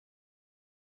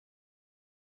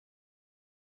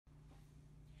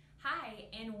Hi,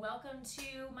 and welcome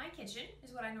to my kitchen,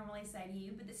 is what I normally say to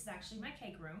you, but this is actually my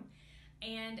cake room.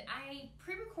 And I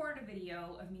pre-recorded a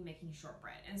video of me making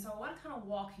shortbread, and so I want to kind of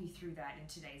walk you through that in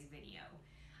today's video.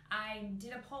 I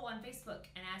did a poll on Facebook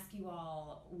and asked you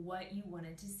all what you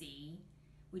wanted to see.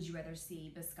 Would you rather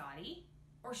see biscotti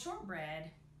or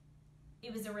shortbread?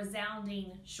 It was a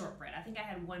resounding shortbread. I think I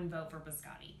had one vote for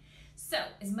biscotti. So,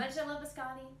 as much as I love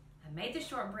biscotti, I made the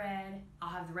shortbread. I'll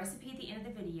have the recipe at the end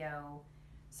of the video.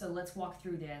 So let's walk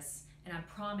through this, and I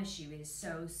promise you it is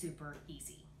so super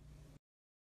easy.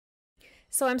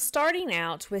 So I'm starting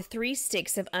out with 3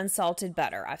 sticks of unsalted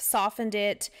butter. I've softened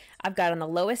it, I've got on the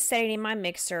lowest setting in my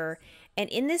mixer, and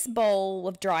in this bowl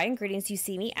of dry ingredients you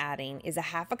see me adding is a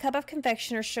half a cup of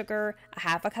confectioner sugar, a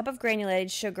half a cup of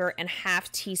granulated sugar, and half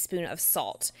teaspoon of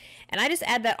salt. And I just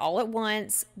add that all at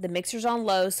once. The mixer's on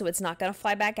low so it's not going to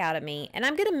fly back out at me, and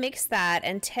I'm going to mix that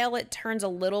until it turns a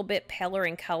little bit paler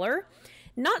in color.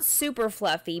 Not super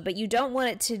fluffy, but you don't want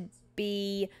it to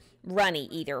be runny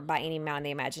either by any amount of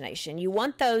the imagination. You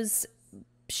want those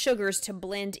sugars to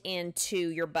blend into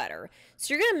your butter.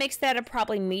 So you're going to mix that at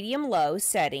probably medium-low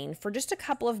setting for just a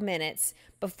couple of minutes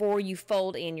before you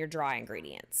fold in your dry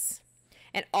ingredients.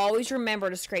 And always remember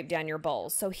to scrape down your bowl.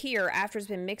 So here, after it's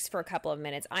been mixed for a couple of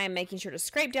minutes, I am making sure to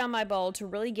scrape down my bowl to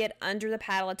really get under the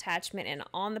paddle attachment and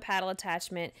on the paddle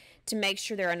attachment to make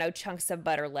sure there are no chunks of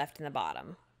butter left in the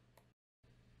bottom.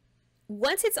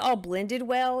 Once it's all blended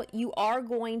well, you are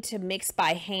going to mix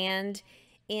by hand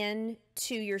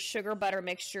into your sugar butter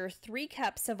mixture 3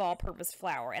 cups of all-purpose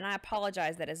flour. And I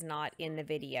apologize that is not in the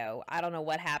video. I don't know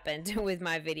what happened with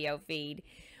my video feed.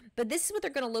 But this is what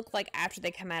they're going to look like after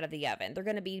they come out of the oven. They're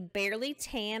going to be barely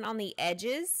tan on the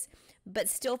edges, but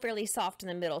still fairly soft in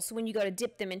the middle. So when you go to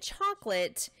dip them in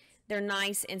chocolate, they're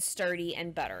nice and sturdy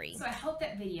and buttery. So I hope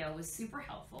that video was super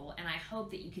helpful, and I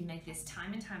hope that you can make this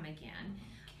time and time again.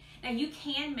 Now you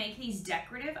can make these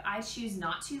decorative. I choose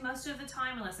not to most of the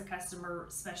time unless a customer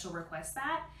special requests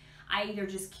that. I either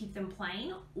just keep them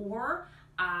plain or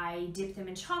I dip them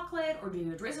in chocolate or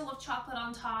do a drizzle of chocolate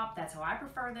on top. That's how I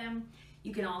prefer them.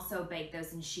 You can also bake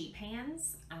those in sheet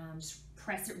pans. Just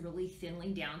press it really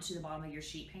thinly down to the bottom of your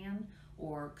sheet pan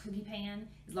or cookie pan.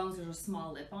 As long as there's a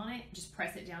small lip on it, just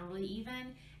press it down really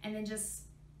even and then just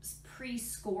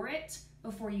pre-score it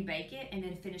before you bake it, and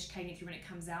then finish cutting it through when it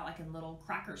comes out like in little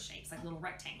cracker shapes, like little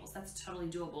rectangles. That's totally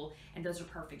doable, and those are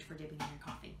perfect for dipping in your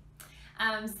coffee.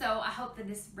 So I hope that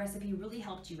this recipe really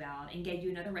helped you out and gave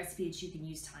you another recipe that you can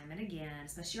use time and again,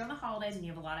 especially on the holidays when you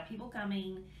have a lot of people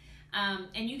coming.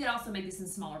 And you could also make this in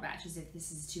smaller batches if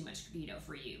this is too much,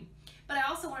 for you. But I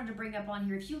also wanted to bring up on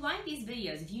here, if you like these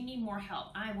videos, if you need more help,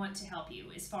 I want to help you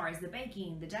as far as the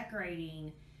baking, the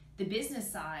decorating, the business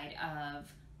side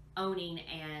of owning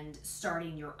and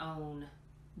starting your own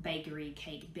bakery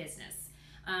cake business.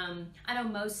 I know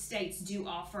most states do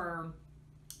offer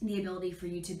the ability for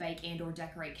you to bake and or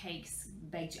decorate cakes,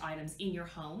 baked items in your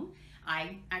home.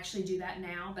 I actually do that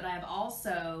now, but I've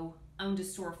also owned a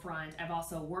storefront. I've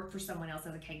also worked for someone else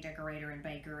as a cake decorator and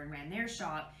baker and ran their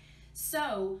shop.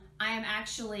 So I am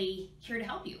actually here to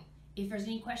help you. If there's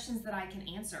any questions that I can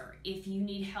answer, if you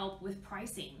need help with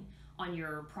pricing on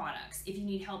your products, if you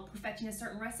need help perfecting a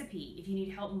certain recipe, if you need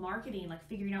help marketing, like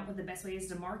figuring out what the best way is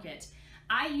to market,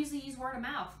 I usually use word of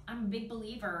mouth. I'm a big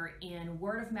believer in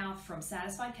word of mouth from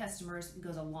satisfied customers. It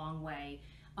goes a long way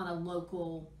on a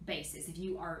local basis. If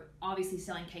you are obviously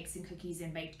selling cakes and cookies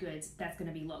and baked goods, that's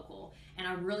going to be local. And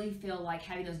I really feel like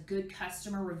having those good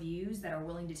customer reviews that are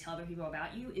willing to tell other people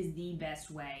about you is the best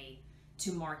way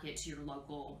to market to your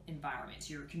local environment,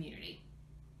 to your community.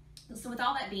 So with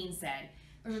all that being said,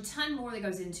 there's a ton more that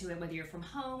goes into it, whether you're from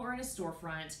home or in a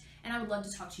storefront, and I would love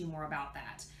to talk to you more about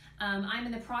that. I'm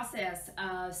in the process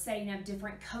of setting up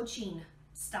different coaching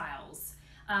styles,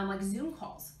 like Zoom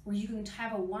calls, where you can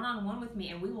have a one-on-one with me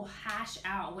and we will hash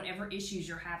out whatever issues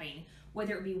you're having,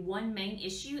 whether it be one main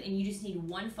issue and you just need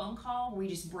one phone call where we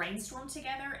just brainstorm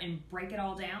together and break it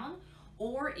all down,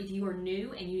 or if you are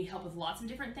new and you need help with lots of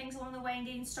different things along the way and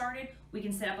getting started, we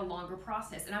can set up a longer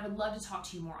process, and I would love to talk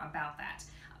to you more about that.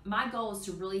 My goal is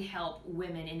to really help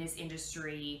women in this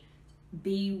industry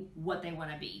be what they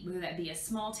want to be, whether that be a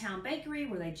small town bakery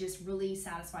where they just really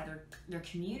satisfy their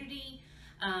community,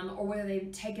 or whether they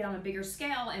take it on a bigger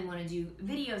scale and want to do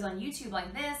videos on YouTube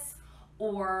like this,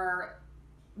 or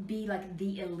be like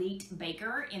the elite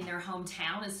baker in their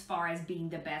hometown as far as being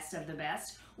the best of the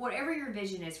best. Whatever your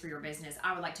vision is for your business,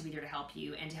 I would like to be there to help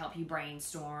you and to help you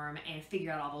brainstorm and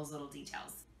figure out all those little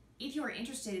details. If you are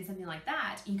interested in something like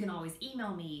that, you can always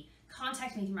email me,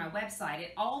 contact me through my website.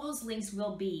 All those links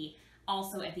will be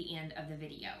also at the end of the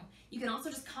video. You can also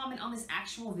just comment on this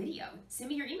actual video. Send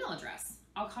me your email address.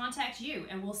 I'll contact you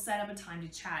and we'll set up a time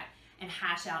to chat and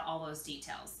hash out all those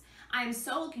details. I am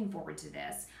so looking forward to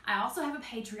this. I also have a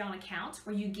Patreon account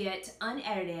where you get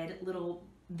unedited little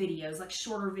videos, like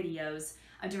shorter videos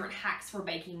of different hacks for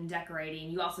baking and decorating.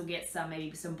 You also get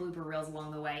maybe some blooper reels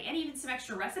along the way and even some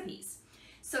extra recipes.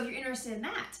 So if you're interested in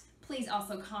that, please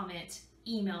also comment,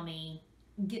 email me,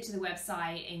 get to the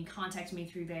website and contact me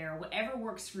through there, whatever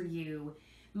works for you.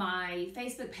 My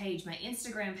Facebook page, my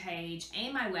Instagram page,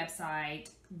 and my website,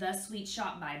 The Sweet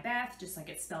Shop by Beth, just like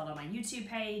it's spelled on my YouTube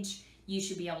page. You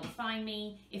should be able to find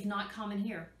me. If not, comment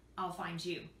here. I'll find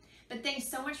you. But thanks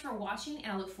so much for watching,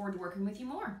 and I look forward to working with you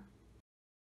more.